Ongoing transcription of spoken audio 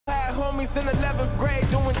homies in 11th grade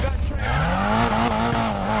doing gun training.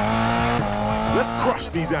 Let's crush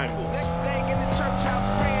these angles. Next day in the church house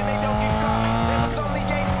praying they don't get caught. They was only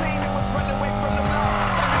 18, it was running away from the law.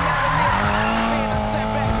 Every now and then, seeing I sat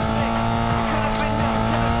back and think. It could have been them,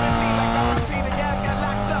 could have been me. Like R.I.P. the guys got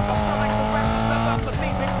locked up. I felt like the rest of stuff up to me.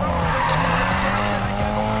 Big bro was in the church and I got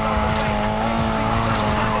going all the way. I ain't see my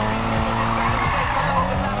brothers how they be living in better days. I lost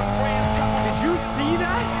a lot of friends. Did you see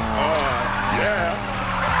that? Yeah.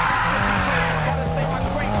 Gotta say my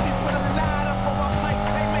grace, he put a lot up on my plate,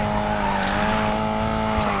 amen.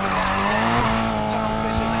 Tunnel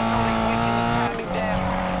vision, I know they waiting to tie me down.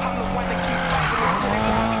 I'm the one that keep fighting until they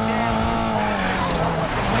lie me down. On the mission, I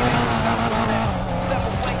wasn't waiting to stop me now. Step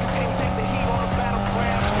away, you can't take the heat on the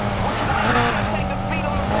battleground. What you want to take the feet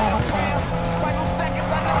on the battleground. Final seconds,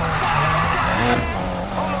 I know the time is coming.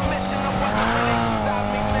 On the mission, I wasn't ready to stop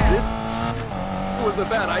me now. This was a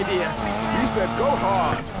bad idea. You said go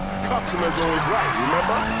hard. Customer's always right,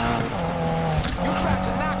 remember? You tried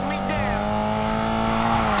to knock me down,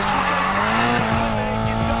 but you can't stop me. When it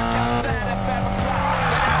get dark outside at 5 o'clock.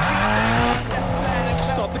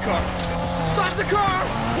 Stop the car. Stop the car!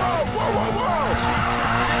 Whoa, whoa, whoa, whoa!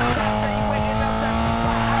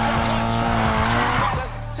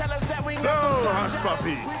 So, hush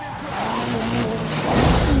puppy.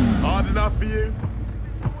 Hard enough for you?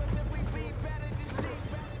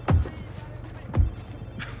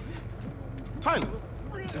 Tyler,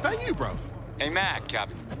 is that you, bruv? Hey, Mac,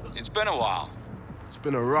 it's been a while. It's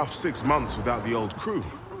been a rough 6 months without the old crew.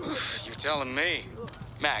 You're telling me.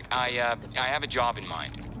 Mac, I have a job in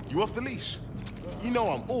mind. You off the leash? You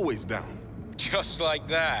know I'm always down. Just like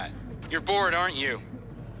that. You're bored, aren't you?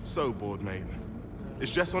 So bored, mate.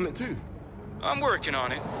 Is Jess on it too? I'm working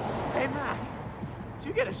on it. Hey, Mac. Did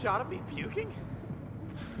you get a shot of me puking?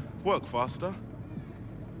 Work faster.